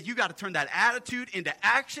understand that you got to turn that attitude into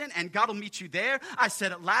action, and God will meet you there. I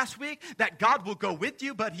said it last week that God will go with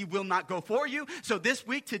you, but he will not go for you. So this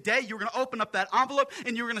week, today, you're going to open up that envelope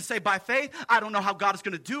and you're going to say, by faith, I don't know how God is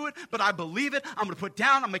going to do it, but I believe it. I'm going to put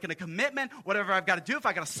down, I'm making a commitment, whatever I've got to do. If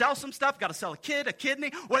I got to sell some stuff, got to sell a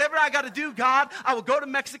kidney, whatever I got to do, God, I will go to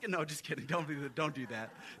Mexico. No, just kidding. Don't do that.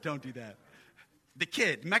 Don't do that. The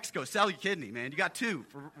kid, Mexico, sell your kidney, man. You got two,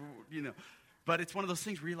 But it's one of those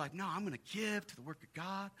things where you're like, no, I'm going to give to the work of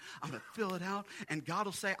God. I'm going to fill it out. And God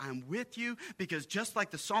will say, I'm with you. Because just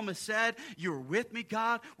like the psalmist said, you're with me,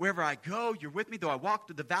 God. Wherever I go, you're with me. Though I walk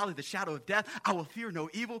through the valley of the shadow of death, I will fear no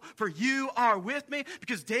evil. For you are with me.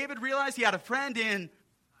 Because David realized he had a friend in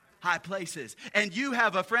high places. And you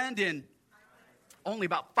have a friend in only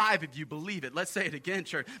about 5 of you believe it. Let's say it again,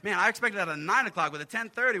 church. Man, I expected that at 9 o'clock with a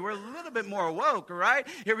 10:30. We're a little bit more woke, all right?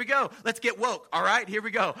 Here we go. Let's get woke, all right? Here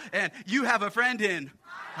we go. And you have a friend in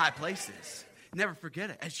high places. Never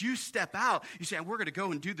forget it. As you step out, you say, we're going to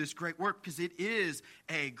go and do this great work, because it is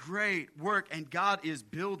a great work, and God is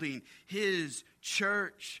building his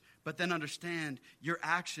church. But then understand, your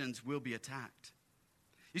actions will be attacked.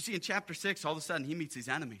 You see, in chapter 6, all of a sudden, he meets these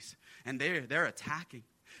enemies, and they're attacking.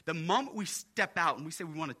 The moment we step out and we say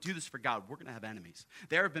we want to do this for God, we're going to have enemies.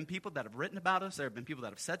 There have been people that have written about us. There have been people that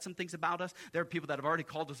have said some things about us. There are people that have already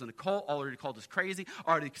called us an occult, already called us crazy,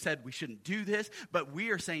 already said we shouldn't do this. But we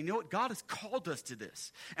are saying, you know what? God has called us to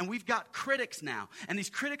this. And we've got critics now. And these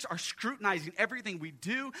critics are scrutinizing everything we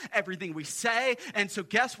do, everything we say. And so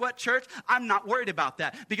guess what, church? I'm not worried about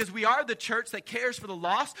that, because we are the church that cares for the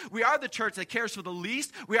lost. We are the church that cares for the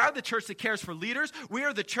least. We are the church that cares for leaders. We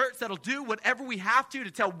are the church that'll do whatever we have to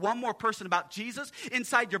tell one more person about Jesus.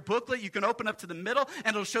 Inside your booklet, you can open up to the middle,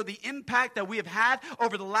 and it'll show the impact that we have had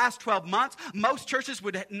over the last 12 months. Most churches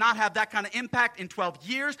would not have that kind of impact in 12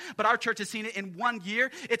 years, but our church has seen it in 1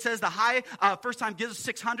 year. It says the high first time gives us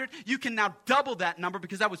 600. You can now double that number,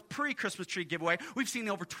 because that was pre-Christmas tree giveaway. We've seen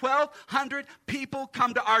over 1,200 people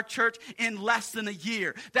come to our church in less than a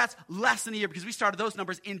year. That's less than a year, because we started those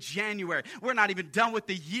numbers in January. We're not even done with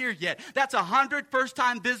the year yet. That's 100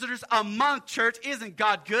 first-time visitors a month, church. Isn't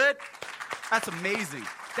God good? That's amazing.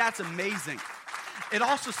 That's amazing. It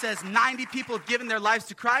also says 90 people have given their lives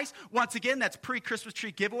to Christ. Once again, that's pre-Christmas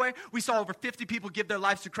tree giveaway. We saw over 50 people give their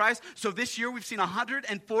lives to Christ. So this year, we've seen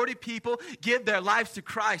 140 people give their lives to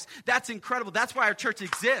Christ. That's incredible. That's why our church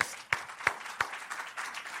exists.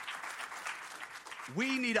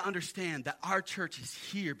 We need to understand that our church is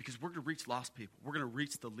here because we're going to reach lost people. We're going to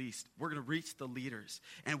reach the least. We're going to reach the leaders.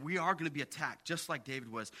 And we are going to be attacked, just like David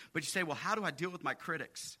was. But you say, well, how do I deal with my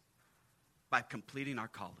critics? By completing our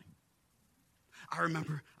calling. I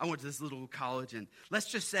remember I went to this little college, and let's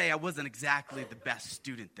just say I wasn't exactly the best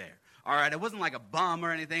student there. All right, I wasn't like a bum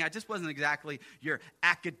or anything. I just wasn't exactly your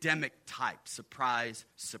academic type. Surprise,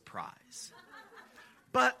 surprise.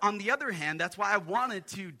 But on the other hand, that's why I wanted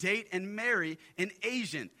to date and marry an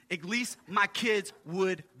Asian. At least my kids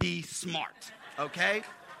would be smart, okay?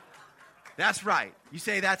 That's right. You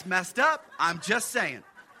say that's messed up? I'm just saying.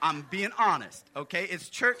 I'm being honest, okay? It's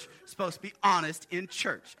church supposed to be honest in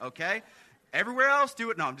church, okay? Everywhere else, do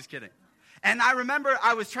it. No, I'm just kidding. And I remember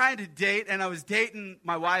I was trying to date, and I was dating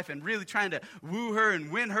my wife and really trying to woo her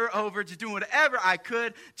and win her over, just doing whatever I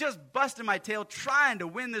could, just busting my tail, trying to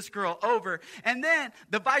win this girl over. And then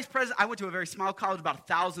the vice president, I went to a very small college, about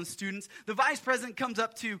 1,000 students. The vice president comes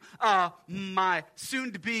up to my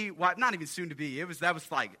soon-to-be wife, not even soon-to-be, that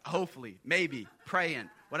was like, hopefully, maybe, praying,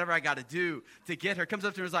 whatever I got to do to get her, comes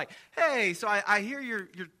up to her and is like, hey, so I hear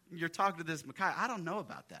you're talking to this Micaiah. I don't know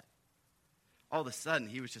about that. All of a sudden,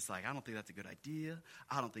 he was just like, I don't think that's a good idea.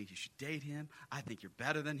 I don't think you should date him. I think you're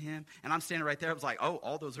better than him. And I'm standing right there. I was like, oh,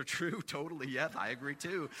 all those are true. Totally, yes, I agree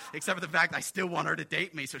too. Except for the fact I still want her to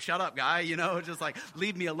date me. So shut up, guy. Just like,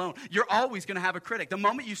 leave me alone. You're always going to have a critic. The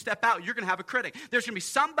moment you step out, you're going to have a critic. There's going to be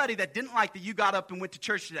somebody that didn't like that you got up and went to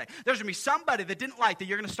church today. There's going to be somebody that didn't like that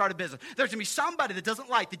you're going to start a business. There's going to be somebody that doesn't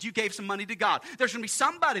like that you gave some money to God. There's going to be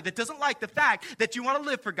somebody that doesn't like the fact that you want to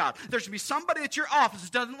live for God. There's going to be somebody at your office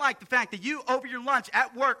that doesn't like the fact that you, over your lunch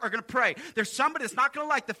at work, are going to pray. There's somebody that's not going to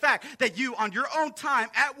like the fact that you, on your own time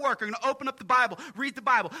at work, are going to open up the Bible, read the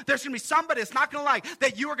Bible. There's going to be somebody that's not going to like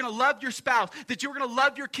that you are going to love your spouse, that you're going to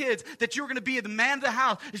love your kids, that you're going to be the man of the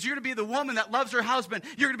house, that you're going to be the woman that loves her husband.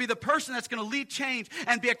 You're going to be the person that's going to lead change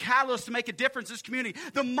and be a catalyst to make a difference in this community.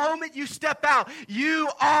 The moment you step out, you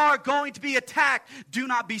are going to be attacked. Do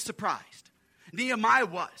not be surprised. Nehemiah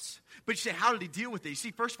was. But you say, how did he deal with it? You see,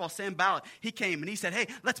 first of all, Sanballat, he came and he said, hey,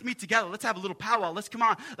 let's meet together. Let's have a little powwow. Let's come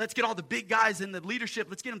on. Let's get all the big guys in the leadership.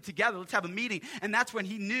 Let's get them together. Let's have a meeting. And that's when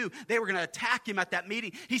he knew they were going to attack him at that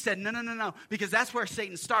meeting. He said, no, because that's where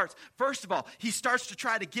Satan starts. First of all, he starts to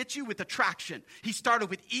try to get you with attraction. He started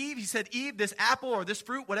with Eve. He said, Eve, this apple or this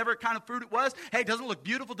fruit, whatever kind of fruit it was, hey, it doesn't look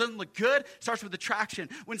beautiful, doesn't look good. Starts with attraction.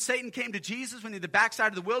 When Satan came to Jesus, when he had the backside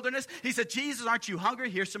of the wilderness, he said, Jesus, aren't you hungry?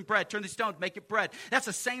 Here's some bread. Turn the stones, make it bread. That's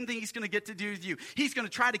the same thing he's going to get to do with you. He's going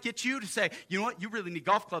to try to get you to say, you know what, you really need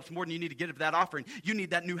golf clubs more than you need to give that offering. You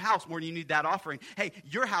need that new house more than you need that offering. Hey,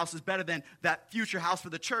 your house is better than that future house for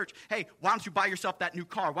the church. Hey, why don't you buy yourself that new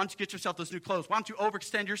car? Why don't you get yourself those new clothes? Why don't you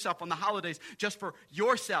overextend yourself on the holidays just for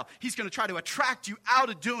yourself? He's going to try to attract you out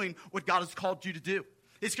of doing what God has called you to do.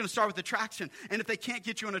 It's going to start with attraction. And if they can't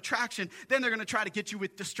get you an attraction, then they're going to try to get you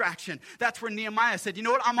with distraction. That's where Nehemiah said, you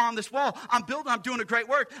know what? I'm on this wall. I'm building. I'm doing a great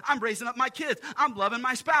work. I'm raising up my kids. I'm loving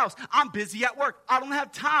my spouse. I'm busy at work. I don't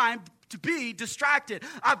have time to be distracted.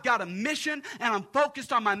 I've got a mission and I'm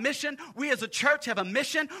focused on my mission. We as a church have a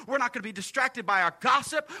mission. We're not going to be distracted by our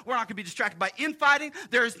gossip. We're not going to be distracted by infighting.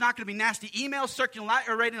 There is not going to be nasty emails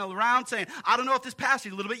circulating around saying, I don't know if this pastor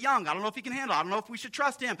is a little bit young. I don't know if he can handle it. I don't know if we should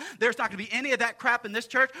trust him. There's not going to be any of that crap in this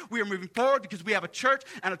church. We are moving forward because we have a church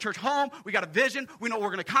and a church home. We got a vision. We know what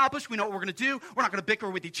we're going to accomplish. We know what we're going to do. We're not going to bicker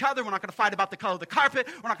with each other. We're not going to fight about the color of the carpet.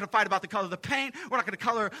 We're not going to fight about the color of the paint. We're not going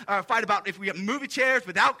to fight about if we get movie chairs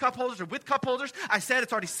without cup holders or with cup holders. I said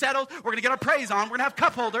it's already settled. We're going to get our praise on. We're going to have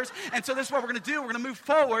cup holders. And so this is what we're going to do. We're going to move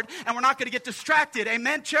forward, and we're not going to get distracted.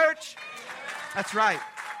 Amen, church? That's right.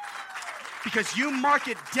 Because you mark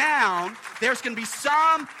it down, there's going to be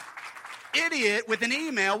some idiot with an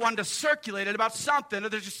email wanting to circulate it about something, or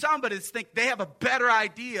there's just somebody that's think they have a better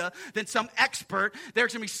idea than some expert.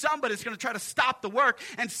 There's going to be somebody that's going to try to stop the work,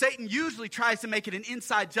 and Satan usually tries to make it an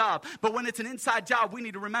inside job. But when it's an inside job, we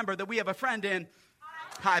need to remember that we have a friend in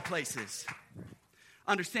high places.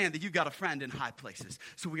 Understand that you've got a friend in high places.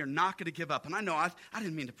 So we are not going to give up. And I know I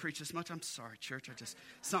didn't mean to preach this much. I'm sorry, church.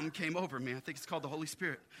 Something came over me. I think it's called the Holy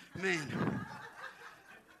Spirit. Man.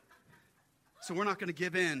 So we're not going to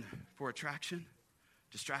give in for attraction,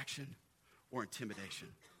 distraction, or intimidation.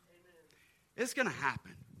 It's going to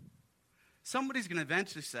happen. Somebody's going to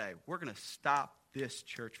eventually say, we're going to stop this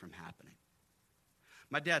church from happening.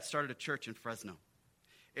 My dad started a church in Fresno.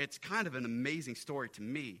 It's kind of an amazing story to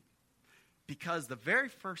me because the very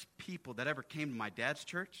first people that ever came to my dad's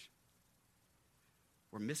church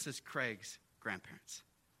were Mrs. Craig's grandparents.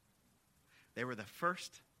 They were the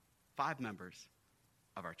first 5 members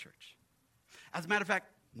of our church. As a matter of fact,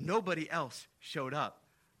 nobody else showed up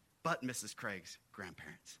but Mrs. Craig's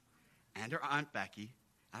grandparents and her Aunt Becky.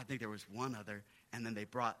 I think there was one other, and then they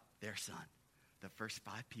brought their son, the first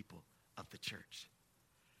 5 people of the church.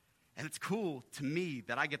 And it's cool to me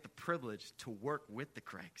that I get the privilege to work with the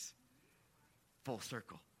Craigs. Full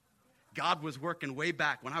circle. God was working way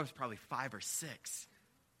back when I was probably 5 or 6.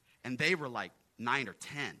 And they were like 9 or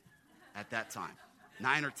 10 at that time.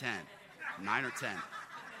 9 or 10. 9 or 10.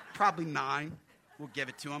 Probably 9. We'll give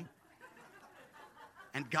it to them.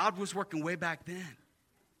 And God was working way back then.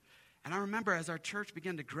 And I remember as our church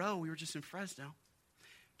began to grow, we were just in Fresno.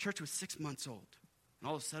 Church was 6 months old. And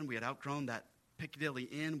all of a sudden we had outgrown that Piccadilly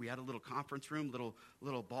Inn. We had a little conference room,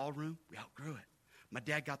 little ballroom. We outgrew it. My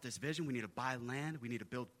dad got this vision. We need to buy land. We need to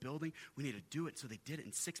build a building. We need to do it. So they did it.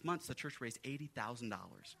 In 6 months, the church raised $80,000.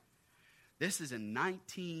 This is in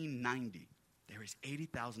 1990. They raised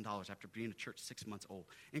 $80,000 after being a church 6 months old.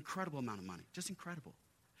 Incredible amount of money. Just incredible.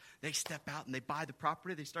 They step out and they buy the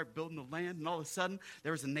property. They start building the land. And all of a sudden,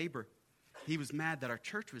 there was a neighbor. He was mad that our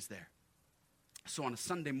church was there. So on a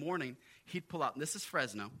Sunday morning, he'd pull out, and this is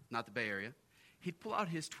Fresno, not the Bay Area. He'd pull out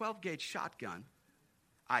his 12-gauge shotgun.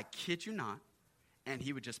 I kid you not. And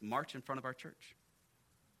he would just march in front of our church.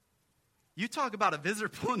 You talk about a visitor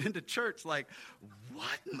pulling into church, like,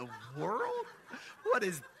 what in the world? What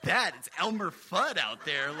is that? It's Elmer Fudd out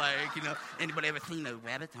there, like, anybody ever seen a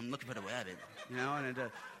rabbit? I'm looking for the rabbit,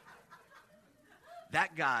 and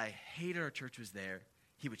that guy hated our church was there.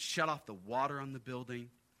 He would shut off the water on the building.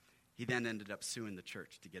 He then ended up suing the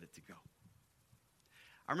church to get it to go.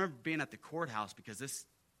 I remember being at the courthouse because this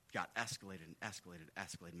got escalated and escalated and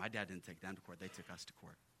escalated. My dad didn't take them to court. They took us to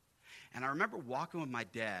court. And I remember walking with my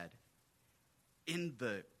dad in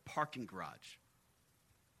the parking garage.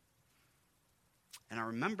 And I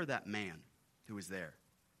remember that man who was there,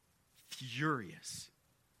 furious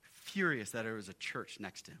that there was a church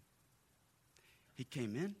next to him. He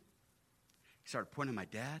came in. He started pointing at my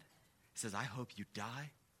dad. He says, I hope you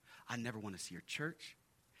die. I never want to see your church.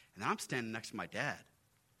 And I'm standing next to my dad,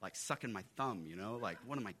 like sucking my thumb, like,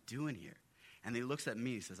 what am I doing here? And he looks at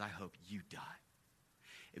me and he says, I hope you die.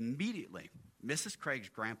 Immediately, Mrs. Craig's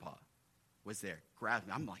grandpa was there, grabbed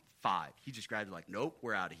me. I'm like 5. He just grabbed me like, nope,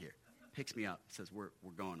 we're out of here. Picks me up, says, we're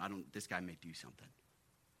going. This guy may do something.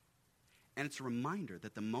 And it's a reminder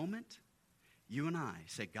that the moment you and I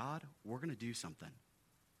say, God, we're going to do something,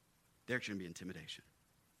 there shouldn't be intimidation.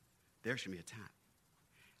 There shouldn't be attack.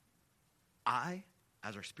 I,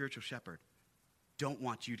 as our spiritual shepherd, don't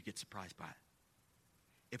want you to get surprised by it.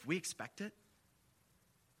 If we expect it,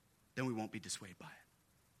 then we won't be dissuaded by it.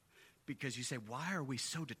 Because you say, why are we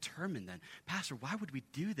so determined then? Pastor, why would we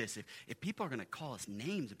do this? If people are going to call us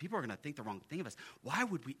names and people are going to think the wrong thing of us, why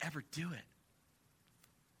would we ever do it?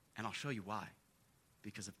 And I'll show you why.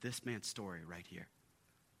 Because of this man's story right here.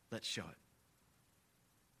 Let's show it.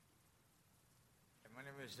 My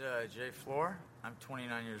name is Jay Floor. I'm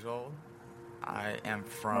 29 years old. I am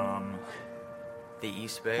from the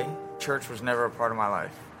East Bay. Church was never a part of my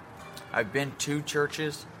life. I've been to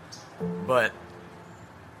churches, but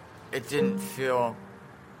it didn't feel,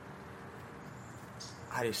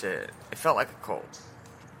 how do you say it? It felt like a cult.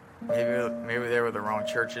 Maybe they were the wrong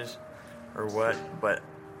churches or what, but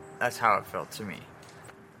that's how it felt to me.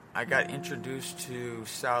 I got introduced to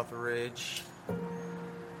Southridge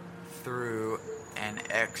through an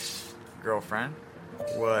ex-girlfriend.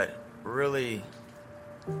 What really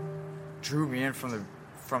drew me in from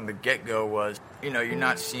the get-go was, you're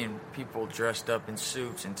not seeing people dressed up in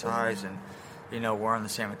suits and ties and, wearing the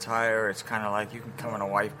same attire. It's kind of like you can come in a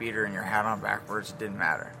wife beater and your hat on backwards. It didn't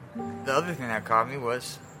matter. The other thing that caught me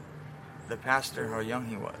was the pastor, how young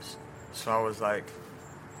he was. So I was like,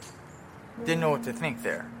 didn't know what to think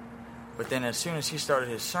there. But then as soon as he started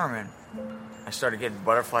his sermon, I started getting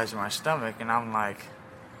butterflies in my stomach, and I'm like,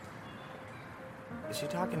 is he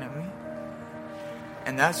talking to me?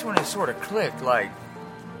 And that's when it sort of clicked, like,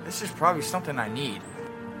 this is probably something I need.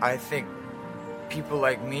 I think people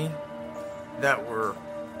like me that were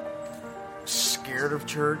scared of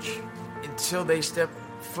church, until they step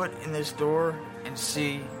foot in this door and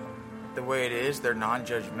see the way it is, they're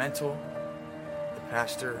non-judgmental. The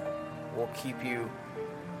pastor will keep you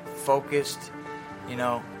focused,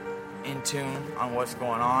 in tune on what's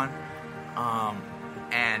going on.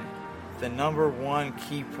 And the number one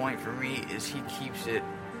key point for me is he keeps it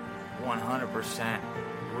 100%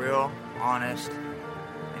 real, honest,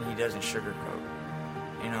 and he doesn't sugarcoat,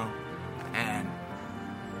 and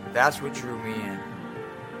that's what drew me in.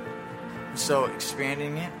 So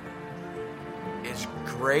expanding it is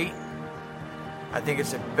great. I think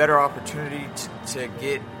it's a better opportunity to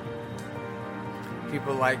get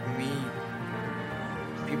people like me,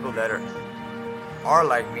 people that are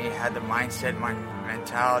like me, had the mindset, my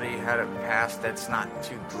mentality, had a past that's not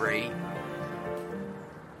too great.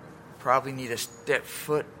 Probably need to step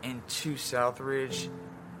foot into Southridge,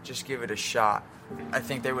 just give it a shot. I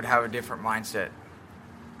think they would have a different mindset.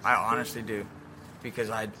 I honestly do, because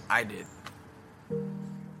I did.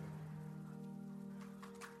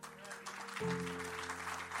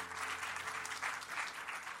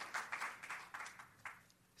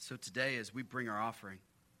 So today, as we bring our offering,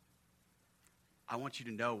 I want you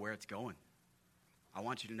to know where it's going. I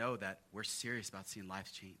want you to know that we're serious about seeing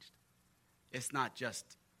lives changed. It's not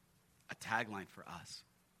just a tagline for us.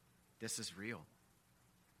 This is real.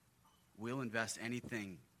 We'll invest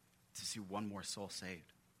anything to see one more soul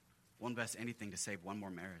saved. We'll invest anything to save one more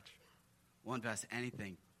marriage. We'll invest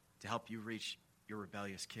anything to help you reach your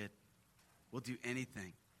rebellious kid. We'll do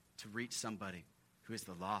anything to reach somebody who is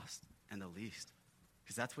the lost and the least,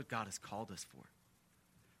 because that's what God has called us for.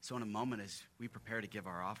 So in a moment, as we prepare to give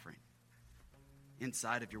our offering,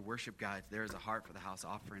 inside of your worship guides, there is a Heart for the House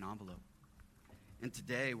offering envelope. And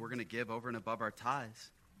today, we're going to give over and above our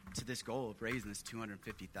tithes to this goal of raising this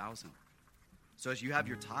 $250,000. So as you have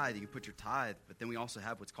your tithe, you put your tithe, but then we also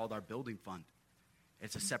have what's called our building fund.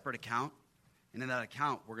 It's a separate account, and in that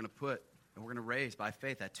account, we're going to put, and we're going to raise by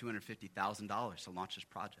faith that $250,000 to launch this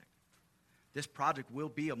project. This project will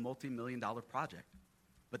be a multi-million-dollar project,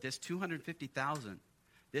 but this $250,000,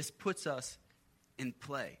 this puts us in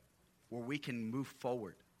play where we can move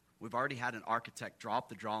forward. We've already had an architect draw up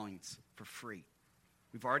the drawings for free.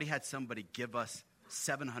 We've already had somebody give us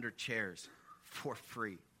 700 chairs for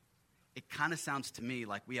free. It kind of sounds to me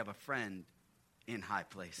like we have a friend in high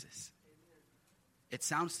places. It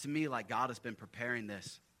sounds to me like God has been preparing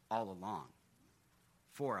this all along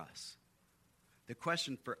for us. The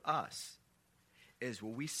question for us is,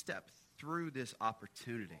 will we step through this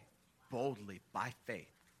opportunity boldly by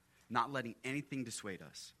faith, not letting anything dissuade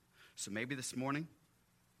us? So maybe this morning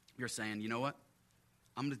you're saying, you know what?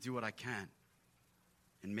 I'm going to do what I can.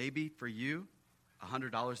 And maybe for you,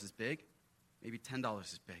 $100 is big. Maybe $10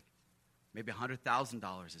 is big. Maybe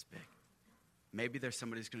 $100,000 is big. Maybe there's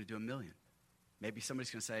somebody who's going to do $1 million. Maybe somebody's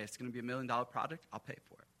going to say, it's going to be $1 million project. I'll pay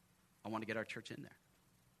for it. I want to get our church in there.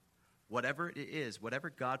 Whatever it is, whatever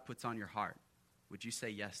God puts on your heart, would you say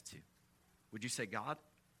yes to? Would you say, God,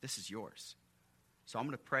 this is yours? So I'm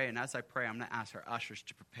going to pray, and as I pray, I'm going to ask our ushers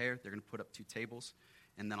to prepare. They're going to put up 2 tables,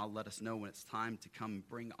 and then I'll let us know when it's time to come and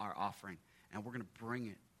bring our offering, and we're going to bring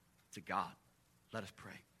it to God. Let us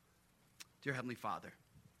pray. Dear Heavenly Father,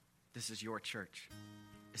 this is your church.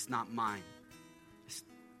 It's not mine.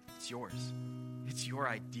 It's yours. It's your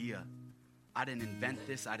idea. I didn't invent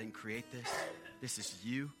this. I didn't create this. This is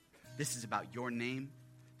you. This is about your name.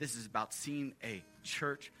 This is about seeing a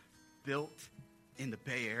church built in the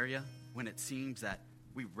Bay Area when it seems that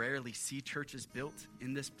we rarely see churches built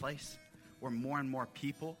in this place, where more and more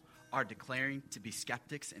people are declaring to be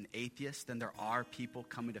skeptics and atheists than there are people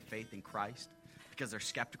coming to faith in Christ because they're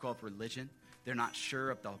skeptical of religion. They're not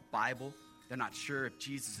sure of the Bible. They're not sure if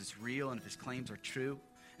Jesus is real and if his claims are true.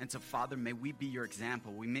 And so, Father, may we be your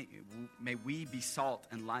example. May we be salt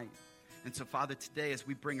and light. And so, Father, today as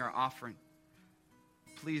we bring our offering,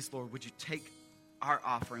 please, Lord, would you take our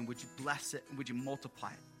offering, would you bless it, and would you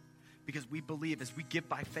multiply it? Because we believe as we give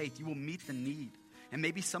by faith, you will meet the need. And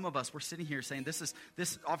maybe some of us, we're sitting here saying, this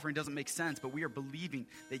offering doesn't make sense, but we are believing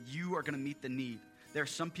that you are going to meet the need. There are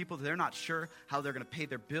some people that they're not sure how they're going to pay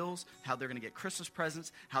their bills, how they're going to get Christmas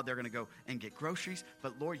presents, how they're going to go and get groceries.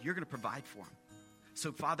 But Lord, you're going to provide for them.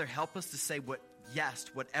 So Father, help us to say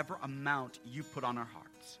whatever amount you put on our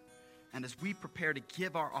hearts. And as we prepare to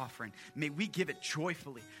give our offering, may we give it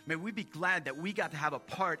joyfully. May we be glad that we got to have a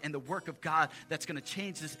part in the work of God that's going to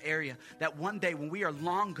change this area. That one day when we are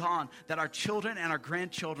long gone, that our children and our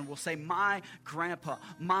grandchildren will say, my grandpa,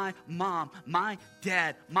 my mom, my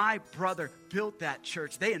dad, my brother built that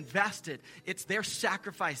church. They invested. It's their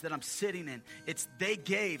sacrifice that I'm sitting in. It's they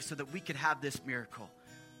gave so that we could have this miracle.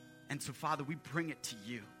 And so, Father, we bring it to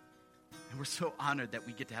you. And we're so honored that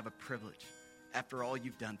we get to have a privilege after all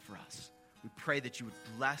you've done for us. We pray that you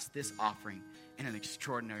would bless this offering in an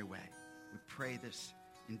extraordinary way. We pray this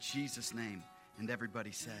in Jesus' name. And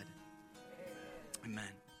everybody said,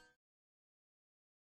 amen.